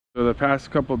So the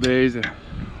past couple days I've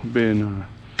been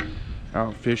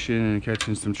out fishing and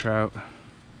catching some trout.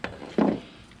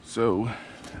 So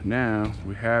now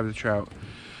we have the trout.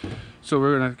 So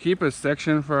we're gonna keep a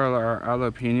section for our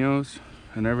jalapenos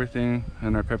and everything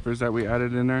and our peppers that we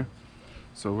added in there.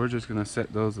 So we're just gonna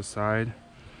set those aside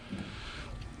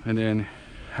and then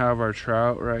have our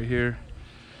trout right here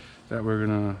that we're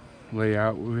gonna lay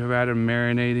out. We've had them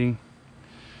marinating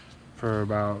for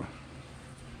about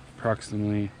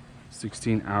approximately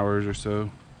 16 hours or so.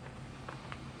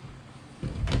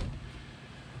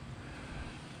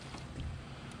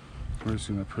 We're just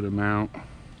gonna put them out.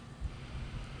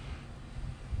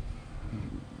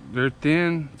 They're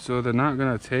thin, so they're not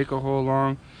gonna take a whole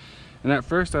long. And at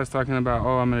first I was talking about,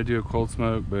 oh, I'm gonna do a cold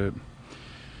smoke, but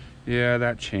yeah,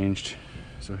 that changed.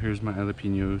 So here's my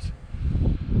jalapenos.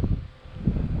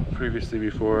 Previously,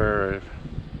 before I've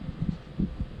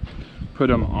put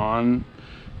them on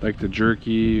like the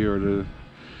jerky or the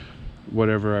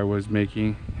whatever I was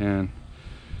making, and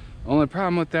only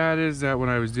problem with that is that when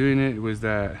I was doing it, was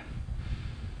that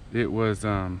it was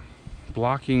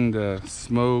blocking the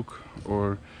smoke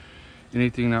or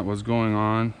anything that was going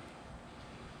on.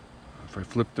 If I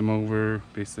flipped them over,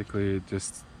 basically it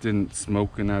just didn't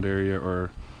smoke in that area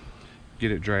or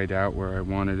get it dried out where I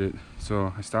wanted it.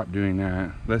 So I stopped doing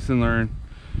that. Lesson learned.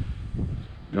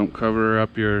 Don't cover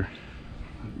up your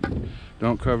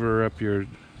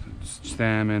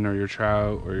salmon or your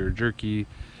trout or your jerky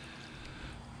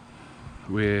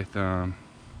with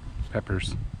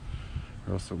peppers,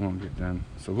 or else it won't get done.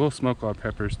 So we'll smoke our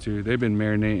peppers too. They've been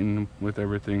marinating with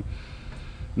everything.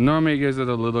 Normally it gives it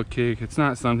a little kick. It's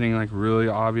not something like really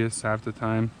obvious half the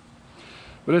time,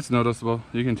 but it's noticeable.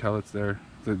 You can tell it's there.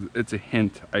 It's a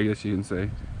hint, I guess you can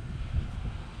say.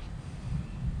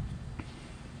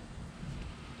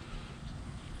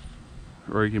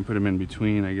 Or you can put them in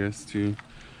between, I guess, too.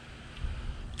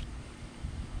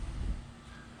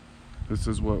 This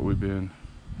is what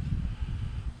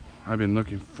I've been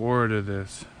looking forward to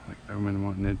this. Like, I've been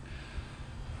wanting it.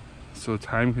 So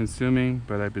time consuming,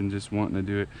 but I've been just wanting to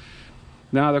do it.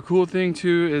 Now the cool thing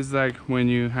too is like when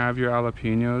you have your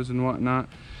jalapenos and whatnot,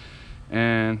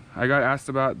 and I got asked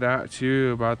about that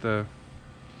too,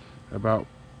 about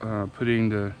putting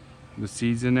the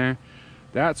seeds in there.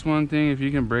 That's one thing. If you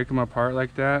can break them apart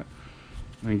like that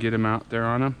and get them out there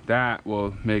on them, that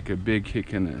will make a big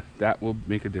kick in it. That will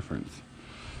make a difference.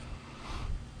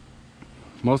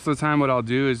 Most of the time what I'll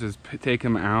do is just take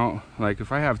them out. Like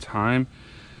if I have time,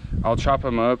 I'll chop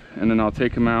them up and then I'll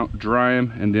take them out, dry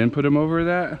them, and then put them over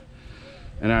that.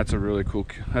 And that's a real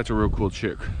cool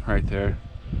trick right there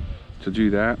to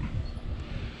do that.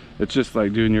 It's just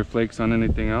like doing your flakes on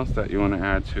anything else that you want to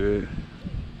add to it.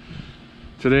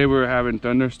 Today we're having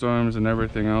thunderstorms and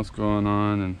everything else going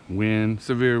on, and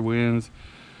severe winds.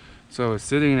 So I was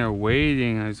sitting there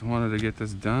waiting. I just wanted to get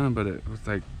this done, but it was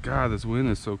like, God, this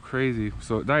wind is so crazy.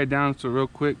 So it died down so real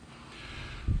quick.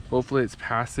 Hopefully it's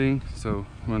passing, so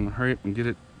I'm gonna hurry up and get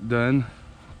it done,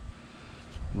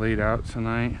 laid out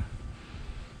tonight.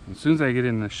 As soon as I get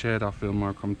in the shed, I'll feel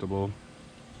more comfortable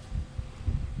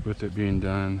with it being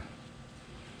done.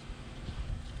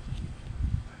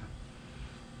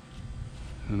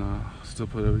 And I'll still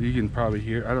put it, you can probably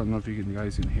hear, I don't know if you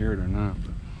guys can hear it or not,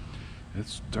 but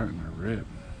it's starting to rip.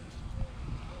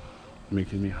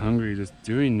 Making me hungry just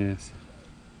doing this.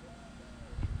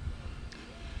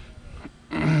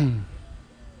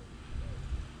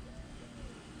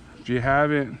 If you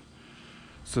haven't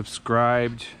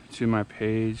subscribed to my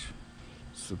page,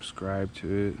 subscribe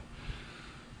to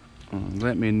it.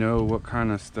 Let me know what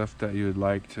kind of stuff that you would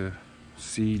like to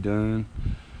see done,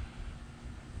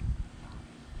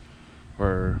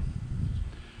 or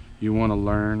you want to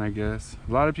learn, I guess.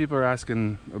 A lot of people are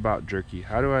asking about jerky.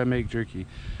 How do I make jerky?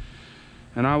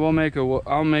 And I'll make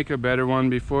a better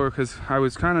one before, because I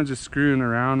was kind of just screwing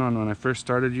around on when I first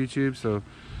started YouTube, so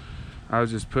I was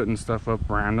just putting stuff up,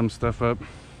 random stuff up.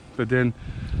 But then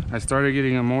I started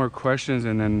getting more questions,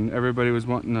 and then everybody was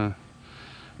wanting to,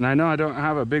 and I know I don't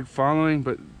have a big following,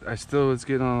 but I still was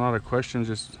getting a lot of questions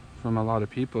just from a lot of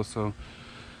people, so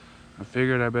I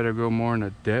figured I better go more into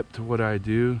depth to what I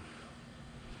do.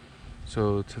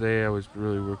 So today I was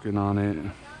really working on it.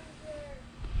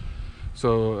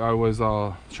 So I was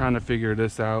all trying to figure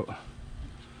this out.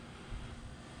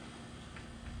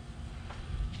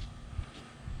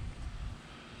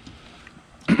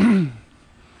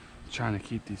 Trying to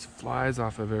keep these flies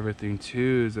off of everything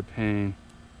too is a pain.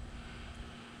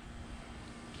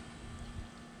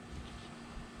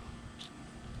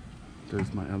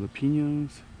 There's my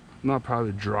jalapenos. And I'll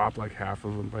probably drop like half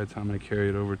of them by the time I carry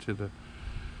it over to the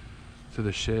to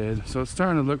the shed. So it's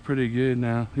starting to look pretty good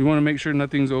now. You want to make sure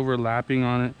nothing's overlapping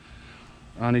on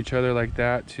each other like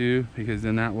that too, because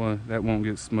then that won't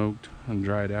get smoked and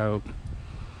dried out.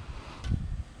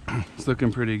 It's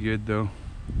looking pretty good though.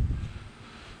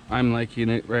 I'm liking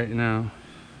it right now.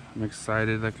 I'm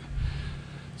excited. Like,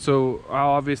 so I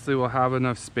obviously will have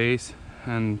enough space,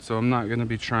 and so I'm not going to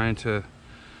be trying to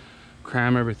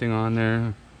cram everything on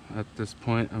there at this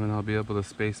point. I mean, I'll be able to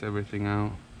space everything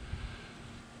out.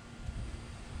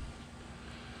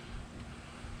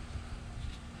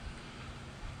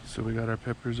 So we got our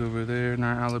peppers over there and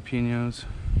our jalapenos.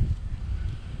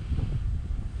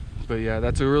 But yeah,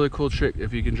 that's a really cool trick.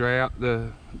 If you can dry out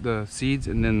the seeds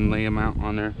and then lay them out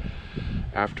on there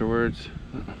afterwards.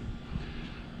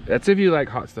 That's if you like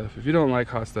hot stuff. If you don't like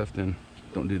hot stuff, then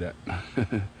don't do that.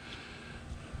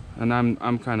 And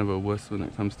I'm kind of a wuss when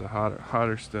it comes to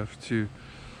hotter stuff too.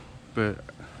 But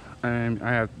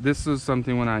this is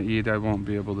something when I eat, I won't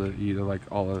be able to eat like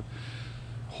a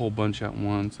whole bunch at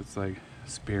once. It's like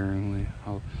sparingly.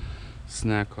 I'll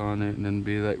snack on it and then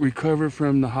be like, recover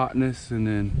from the hotness, and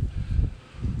then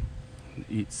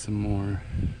eat some more.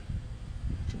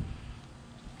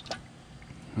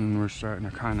 And we're starting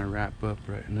to kind of wrap up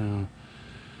right now.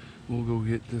 We'll go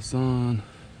get this on.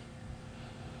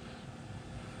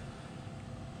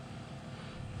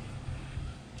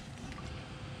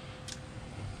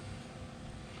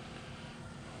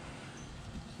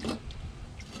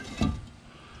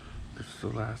 This is the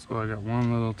last. Oh, I got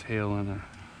one little tail in there.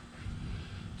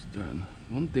 Done.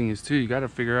 One thing is too, you got to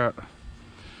figure out,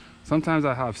 sometimes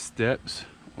I have steps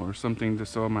or something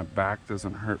just so my back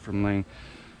doesn't hurt from laying.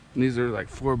 And these are like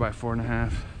 4 by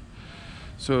 4.5,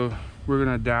 so we're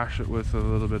gonna dash it with a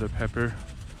little bit of pepper,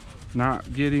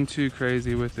 not getting too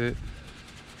crazy with it,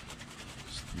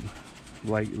 just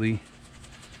lightly.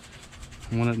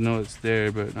 I want to know it's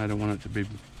there, but I don't want it to be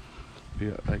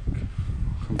like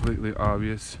completely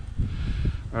obvious.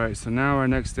 All right, so now our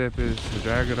next step is to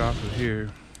drag it off of here.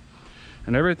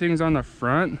 And everything's on the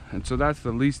front, and so that's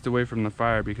the least away from the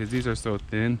fire because these are so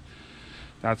thin.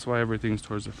 That's why everything's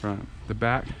towards the front. The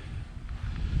back,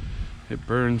 it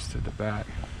burns to the back.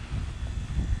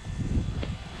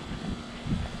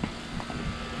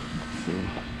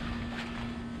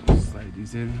 So slide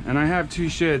these in. And I have 2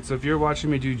 sheds, so if you're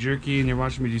watching me do jerky and you're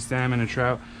watching me do salmon and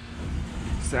trout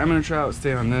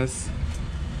stay on this,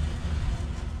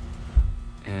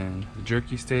 and the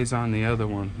jerky stays on the other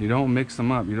one. You don't mix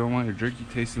them up. You don't want your jerky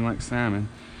tasting like salmon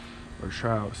or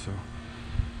trout. So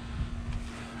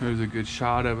there's a good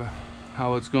shot of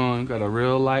how it's going. Got a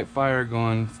real light fire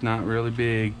going. It's not really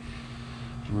big.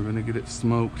 We're gonna get it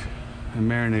smoked and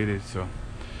marinated. So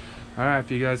all right, if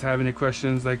you guys have any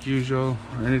questions like usual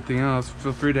or anything else,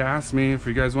 feel free to ask me. If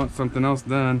you guys want something else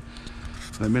done,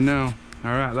 let me know.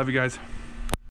 All right, love you guys.